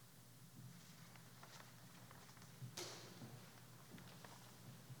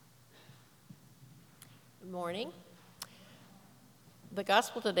Morning. The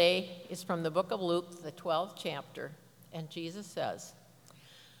gospel today is from the book of Luke, the 12th chapter, and Jesus says,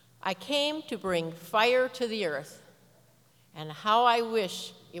 I came to bring fire to the earth, and how I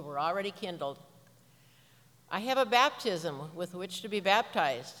wish it were already kindled. I have a baptism with which to be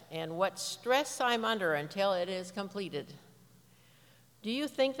baptized, and what stress I'm under until it is completed. Do you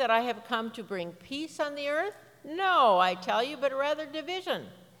think that I have come to bring peace on the earth? No, I tell you, but rather division.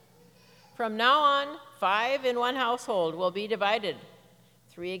 From now on, 5 in one household will be divided,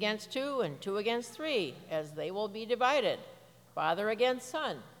 3 against 2 and 2 against 3, as they will be divided, father against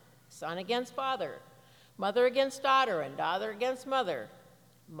son, son against father, mother against daughter, and daughter against mother,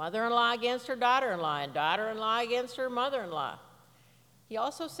 mother-in-law against her daughter-in-law, and daughter-in-law against her mother-in-law. He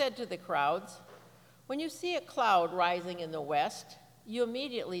also said to the crowds, when you see a cloud rising in the west, you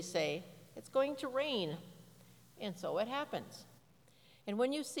immediately say, it's going to rain, and so it happens. And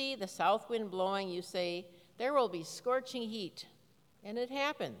when you see the south wind blowing, you say, there will be scorching heat, and it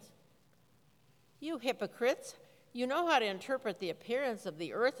happens. You hypocrites, you know how to interpret the appearance of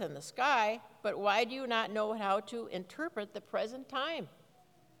the earth and the sky, but why do you not know how to interpret the present time?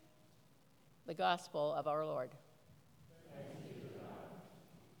 The gospel of our Lord.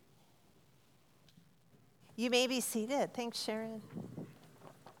 You may be seated. Thanks, Sharon.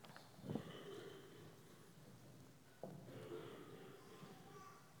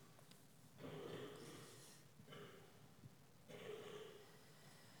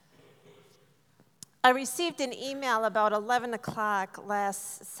 I received an email about 11 o'clock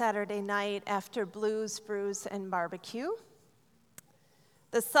last Saturday night after Blues, Brews, and Barbecue.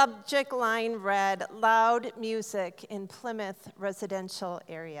 The subject line read, loud music in Plymouth residential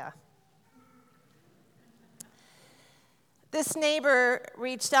area. This neighbor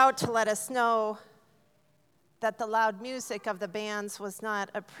reached out to let us know that the loud music of the bands was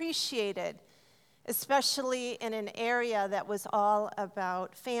not appreciated, especially in an area that was all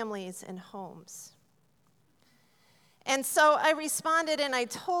about families and homes. And so I responded and I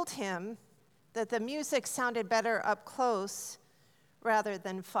told him that the music sounded better up close rather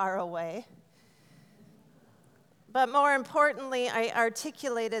than far away. But more importantly, I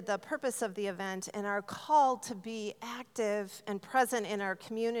articulated the purpose of the event and our call to be active and present in our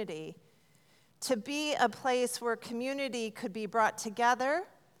community, to be a place where community could be brought together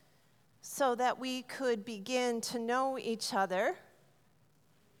so that we could begin to know each other,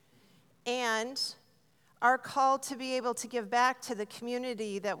 and our call to be able to give back to the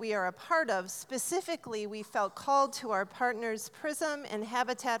community that we are a part of. Specifically, we felt called to our partners, PRISM and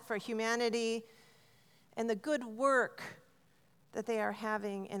Habitat for Humanity, and the good work that they are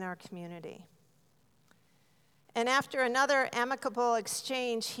having in our community. And after another amicable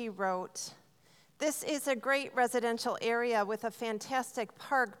exchange, he wrote, this is a great residential area with a fantastic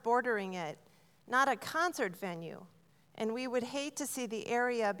park bordering it, not a concert venue. And we would hate to see the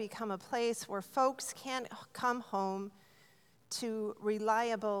area become a place where folks can't come home to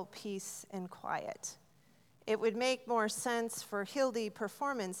reliable peace and quiet. It would make more sense for Hildy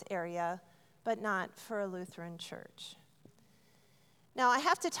Performance Area, but not for a Lutheran church. Now, I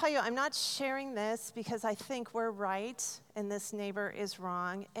have to tell you, I'm not sharing this because I think we're right and this neighbor is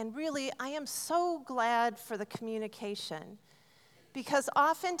wrong. And really, I am so glad for the communication. Because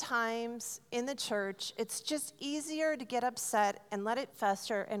oftentimes in the church, it's just easier to get upset and let it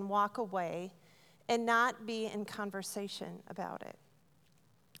fester and walk away and not be in conversation about it.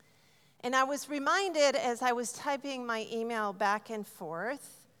 And I was reminded as I was typing my email back and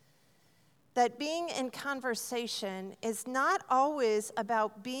forth that being in conversation is not always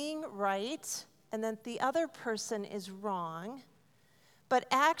about being right and that the other person is wrong, but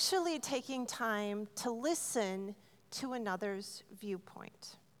actually taking time to listen to another's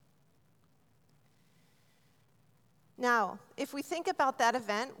viewpoint. Now, if we think about that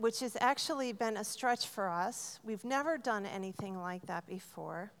event, which has actually been a stretch for us, we've never done anything like that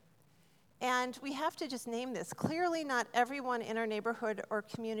before, and we have to just name this. Clearly, not everyone in our neighborhood or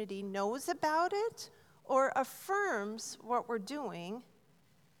community knows about it or affirms what we're doing,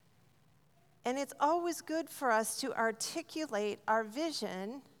 and it's always good for us to articulate our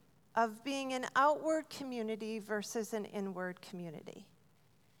vision of being an outward community versus an inward community.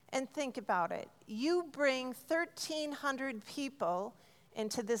 And think about it. You bring 1,300 people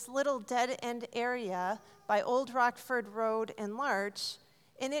into this little dead-end area by Old Rockford Road and Larch,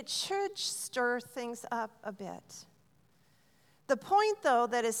 and it should stir things up a bit. The point, though,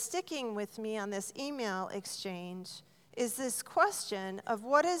 that is sticking with me on this email exchange is this question of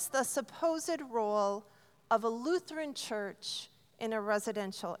what is the supposed role of a Lutheran church in a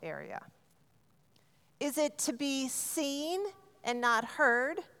residential area? Is it to be seen and not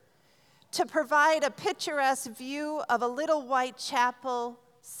heard? to provide a picturesque view of a little white chapel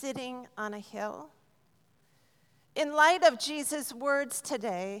sitting on a hill? In light of Jesus' words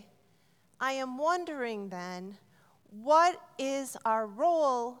today, I am wondering then, what is our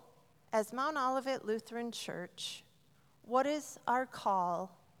role as Mount Olivet Lutheran Church? What is our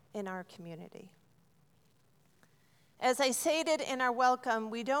call in our community? As I stated in our welcome,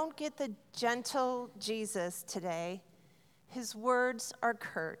 we don't get the gentle Jesus today. His words are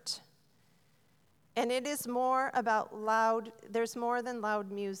curt. And it is more about there's more than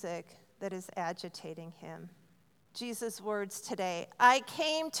loud music that is agitating him. Jesus' words today, I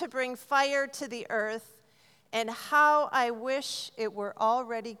came to bring fire to the earth, and how I wish it were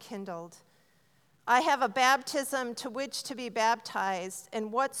already kindled. I have a baptism to which to be baptized,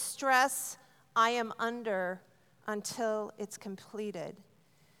 and what stress I am under until it's completed.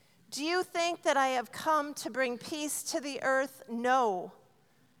 Do you think that I have come to bring peace to the earth? No,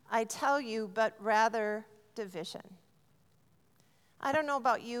 I tell you, but rather division. I don't know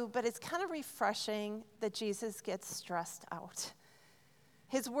about you, but it's kind of refreshing that Jesus gets stressed out.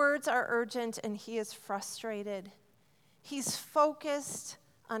 His words are urgent and he is frustrated. He's focused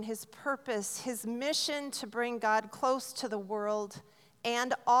on his purpose, his mission to bring God close to the world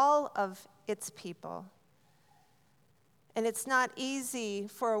and all of its people. And it's not easy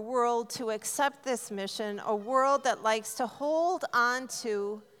for a world to accept this mission, a world that likes to hold on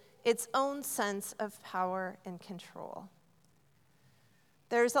to its own sense of power and control.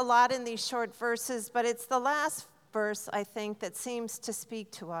 There's a lot in these short verses, but it's the last verse, I think, that seems to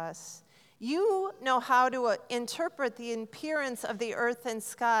speak to us. You know how to interpret the appearance of the earth and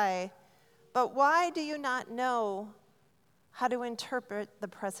sky, but why do you not know how to interpret the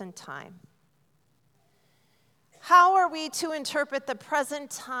present time? How are we to interpret the present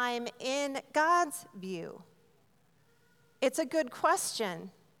time in God's view? It's a good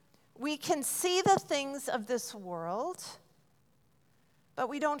question. We can see the things of this world, but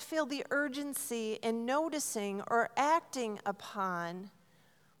we don't feel the urgency in noticing or acting upon.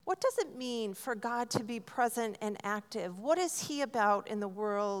 What does it mean for God to be present and active? What is he about in the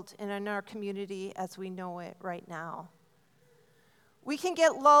world and in our community as we know it right now? We can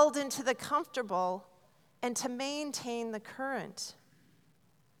get lulled into the comfortable and to maintain the current.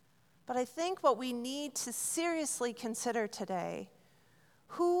 But I think what we need to seriously consider today,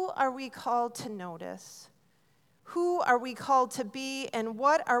 who are we called to notice? Who are we called to be, and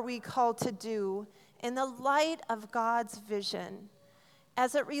what are we called to do in the light of God's vision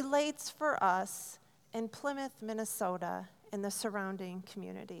as it relates for us in Plymouth, Minnesota, and the surrounding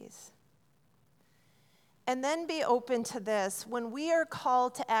communities? And then be open to this. When we are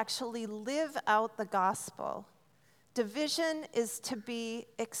called to actually live out the gospel, division is to be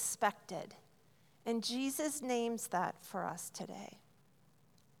expected. And Jesus names that for us today.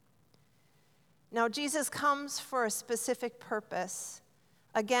 Now, Jesus comes for a specific purpose.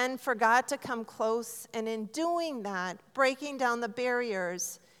 Again, for God to come close, and in doing that, breaking down the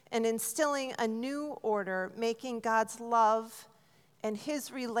barriers and instilling a new order, making God's love and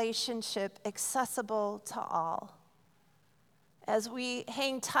his relationship accessible to all. As we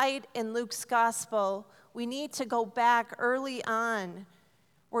hang tight in Luke's gospel, we need to go back early on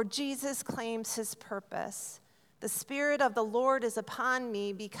where Jesus claims his purpose. The Spirit of the Lord is upon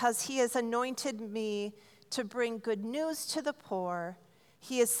me because he has anointed me to bring good news to the poor.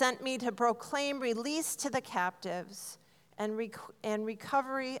 He has sent me to proclaim release to the captives and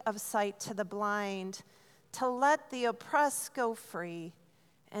recovery of sight to the blind, to let the oppressed go free,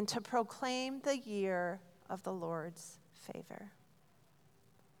 and to proclaim the year of the Lord's favor.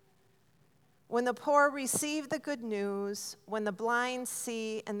 When the poor receive the good news, when the blind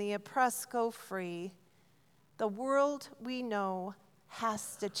see and the oppressed go free, the world we know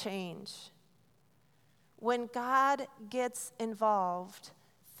has to change. When God gets involved,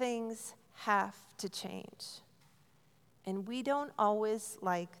 things have to change. And we don't always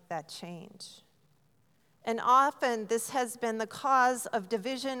like that change. And often this has been the cause of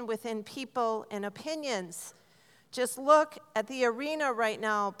division within people and opinions. Just look at the arena right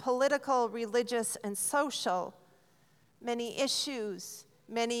now, political, religious, and social. Many issues,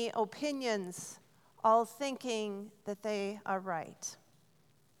 many opinions, all thinking that they are right.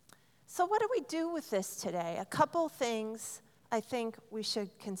 So what do we do with this today? A couple things I think we should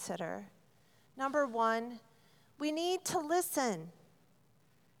consider. Number one, we need to listen.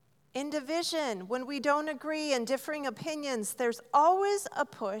 In division, when we don't agree in differing opinions, there's always a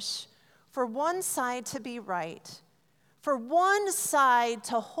push for one side to be right, for one side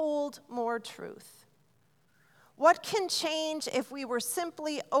to hold more truth. What can change if we were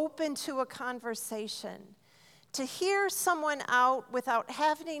simply open to a conversation? to hear someone out without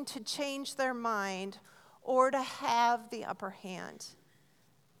having to change their mind or to have the upper hand.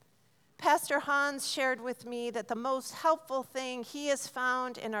 Pastor Hans shared with me that the most helpful thing he has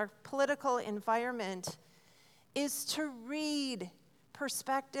found in our political environment is to read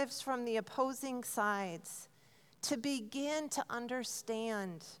perspectives from the opposing sides, to begin to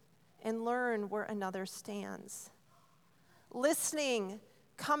understand and learn where another stands. Listening,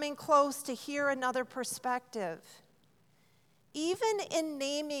 coming close to hear another perspective. Even in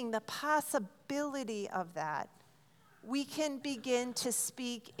naming the possibility of that, we can begin to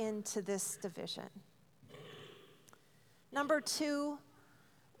speak into this division. Number 2,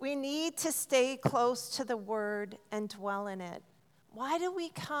 we need to stay close to the Word and dwell in it. Why do we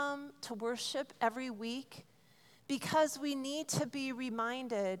come to worship every week? Because we need to be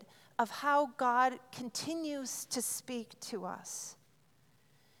reminded of how God continues to speak to us.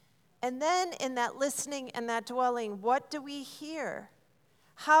 And then in that listening and that dwelling, what do we hear?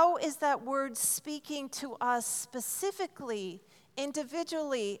 How is that word speaking to us specifically,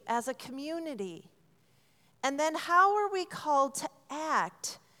 individually, as a community? And then how are we called to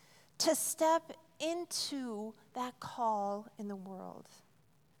act, to step into that call in the world?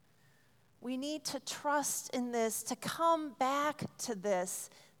 We need to trust in this, to come back to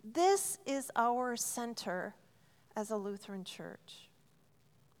this. This is our center as a Lutheran church.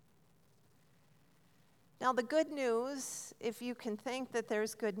 Now, the good news, if you can think that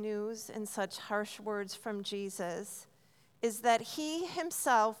there's good news in such harsh words from Jesus, is that he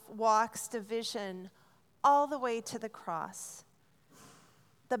himself walks division all the way to the cross.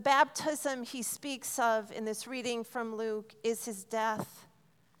 The baptism he speaks of in this reading from Luke is his death,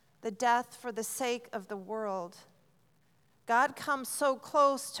 the death for the sake of the world. God comes so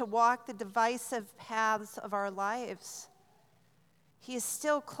close to walk the divisive paths of our lives. He is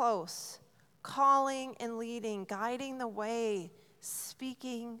still close, calling and leading, guiding the way,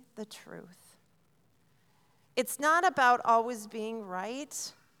 speaking the truth. It's not about always being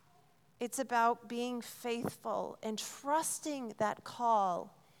right. It's about being faithful and trusting that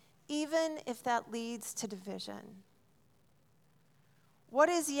call, even if that leads to division. What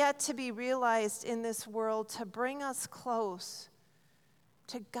is yet to be realized in this world to bring us close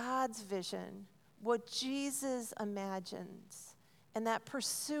to God's vision, what Jesus imagines, and that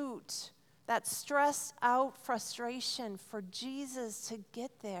pursuit, that stressed out frustration for Jesus to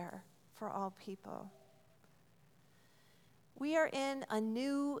get there for all people. We are in a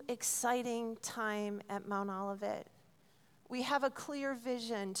new, exciting time at Mount Olivet. We have a clear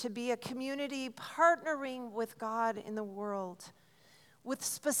vision to be a community partnering with God in the world, with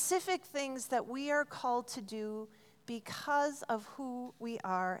specific things that we are called to do because of who we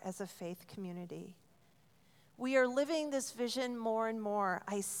are as a faith community. We are living this vision more and more.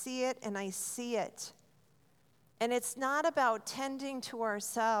 I see it and I see it. And it's not about tending to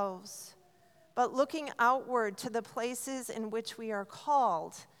ourselves, but looking outward to the places in which we are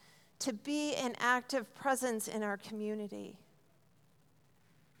called to be an active presence in our community.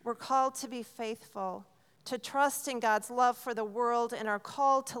 We're called to be faithful, to trust in God's love for the world, and are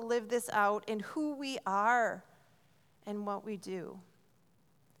called to live this out in who we are and what we do.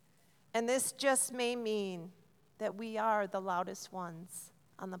 And this just may mean that we are the loudest ones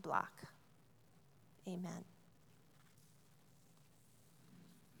on the block. Amen.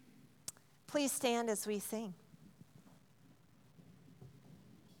 Please stand as we sing.